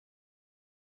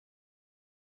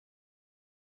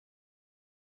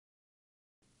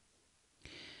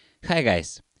Hi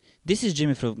guys, this is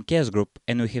Jimmy from Chaos Group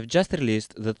and we have just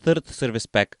released the third service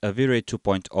pack of VRay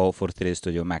 2.0 for 3D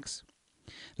Studio Max.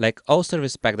 Like all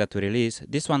service pack that we release,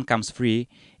 this one comes free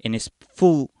and is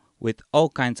full with all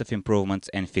kinds of improvements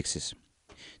and fixes.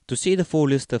 To see the full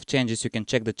list of changes you can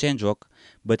check the changelog,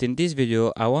 but in this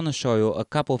video I want to show you a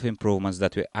couple of improvements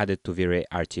that we added to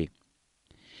VRayRT.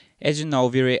 As you know,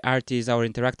 VRayRT is our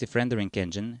interactive rendering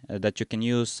engine that you can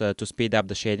use to speed up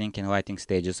the shading and lighting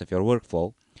stages of your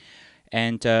workflow.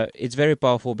 And it's very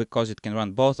powerful because it can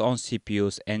run both on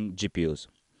CPUs and GPUs.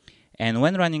 And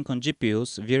when running on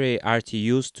GPUs, VRayRT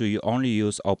used to only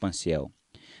use OpenCL.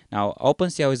 Now,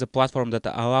 OpenCL is a platform that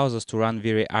allows us to run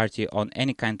VRayRT on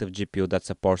any kind of GPU that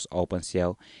supports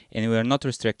OpenCL, and we are not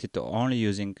restricted to only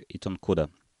using it on CUDA.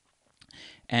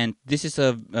 And this is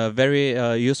a very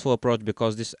useful approach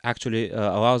because this actually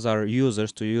allows our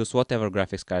users to use whatever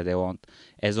graphics card they want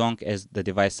as long as the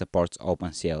device supports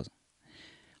OpenCL.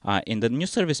 In the new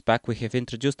service pack, we have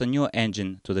introduced a new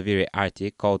engine to the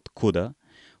VRayRT called CUDA,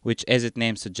 which, as its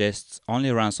name suggests,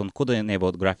 only runs on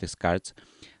CUDA-enabled graphics cards,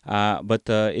 but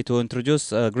it will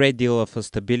introduce a great deal of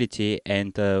stability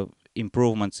and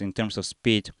improvements in terms of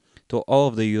speed to all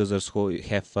of the users who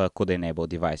have CUDA-enabled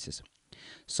devices.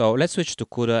 So let's switch to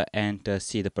CUDA and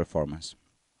see the performance.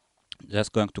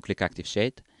 Just going to click Active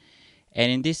Shade.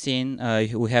 And in this scene,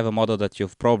 we have a model that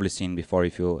you've probably seen before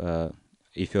if you're a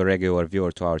regular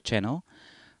viewer to our channel.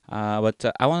 But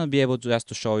I want to be able to just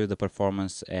to show you the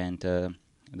performance and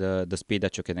the speed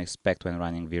that you can expect when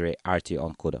running VRayRT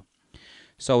on CUDA.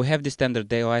 So we have the standard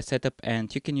DLI setup,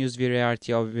 and you can use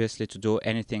VRayRT obviously to do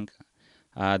anything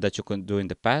that you could do in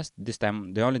the past. This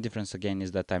time the only difference again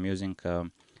is that I'm using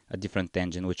a different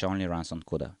engine which only runs on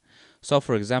CUDA. So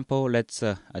for example, let's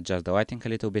adjust the lighting a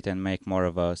little bit and make more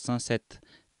of a sunset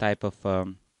type of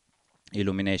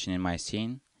illumination in my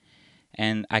scene.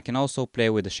 And I can also play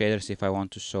with the shaders if I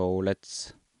want to. So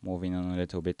let's move in a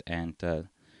little bit and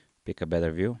pick a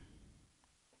better view.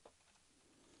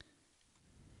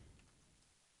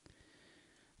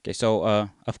 Okay, so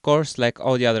of course, like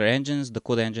all the other engines, the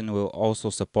CUDA engine will also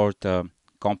support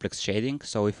complex shading.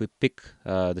 So if we pick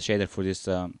the shader for this,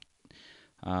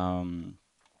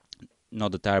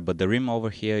 not the tire but the rim over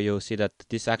here, you'll see that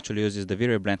this actually uses the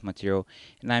VRay blend material,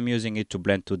 and I'm using it to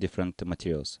blend two different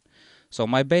materials. So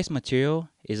my base material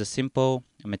is a simple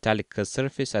metallic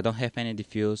surface. I don't have any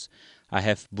diffuse. I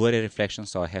have blurry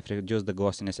reflections, so I have reduced the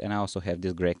glossiness, and I also have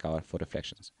this gray color for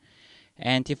reflections.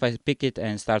 And if I pick it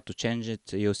and start to change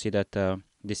it, you'll see that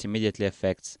this immediately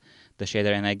affects the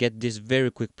shader, and I get this very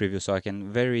quick preview, so I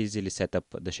can very easily set up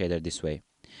the shader this way.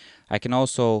 I can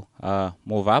also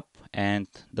move up, and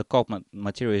the core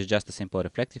material is just a simple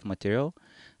reflective material.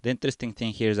 The interesting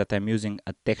thing here is that I'm using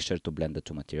a texture to blend the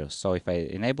two materials. So if I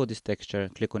enable this texture,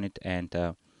 click on it, and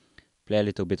play a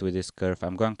little bit with this curve,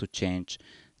 I'm going to change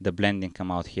the blending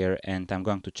amount here, and I'm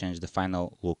going to change the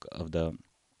final look of the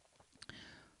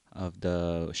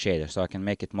shader, so I can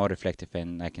make it more reflective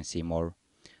and I can see more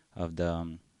of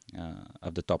the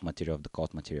top material, of the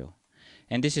coat material.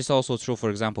 And this is also true, for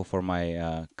example, for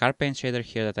my car paint shader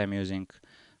here that I'm using.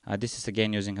 This is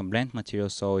again using a blend material,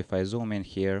 so if I zoom in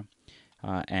here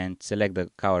and select the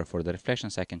color for the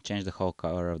reflections, I can change the whole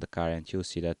color of the car, and you'll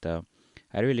see that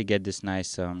I really get this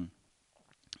nice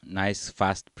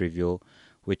fast preview,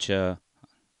 which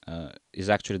is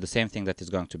actually the same thing that is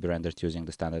going to be rendered using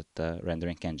the standard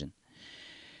rendering engine.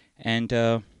 And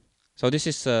so this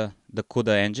is the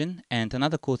CUDA engine. And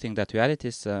another cool thing that we added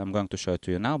is, I'm going to show it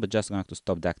to you now, but just going to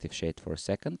stop the active shade for a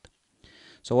second.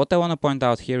 So what I want to point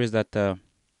out here is that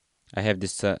I have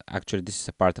this, actually this is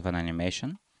a part of an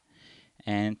animation.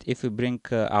 And if we bring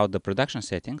out the production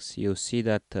settings, you see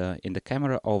that in the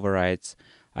camera overrides,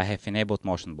 I have enabled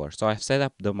motion blur. So I've set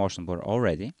up the motion blur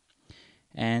already.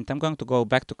 And I'm going to go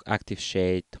back to active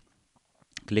shade,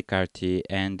 click RT,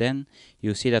 and then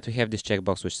you see that we have this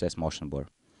checkbox which says motion blur.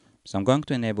 So I'm going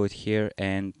to enable it here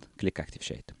and click active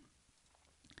shade.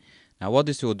 Now what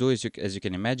this will do is, as you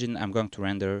can imagine, I'm going to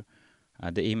render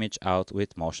the image out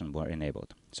with motion blur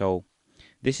enabled. So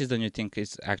this is the new thing,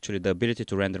 is actually the ability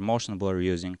to render motion blur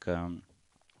using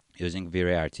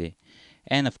VRayRT.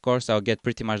 And of course I'll get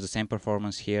pretty much the same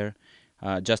performance here,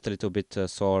 just a little bit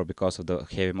slower because of the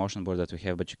heavy motion blur that we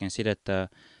have, but you can see that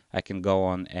I can go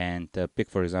on and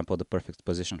pick, for example, the perfect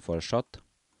position for a shot,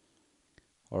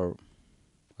 or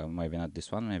well, maybe not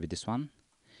this one, maybe this one.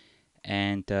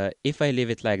 And if I leave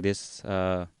it like this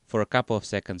for a couple of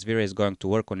seconds, VRay is going to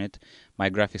work on it. My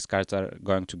graphics cards are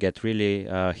going to get really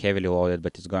heavily loaded,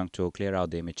 but it's going to clear out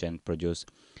the image and produce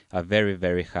a very,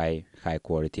 very high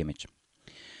quality image.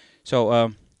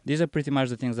 So these are pretty much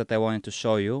the things that I wanted to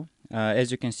show you.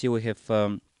 As you can see, we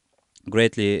have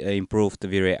greatly improved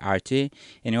V-Ray RT,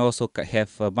 and you also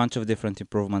have a bunch of different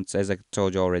improvements. As I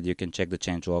told you already, you can check the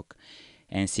changelog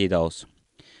and see those.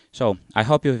 So I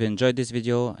hope you've enjoyed this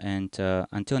video, and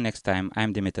until next time,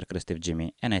 I'm Dimitri Krastiv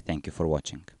Jimmy, and I thank you for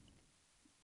watching.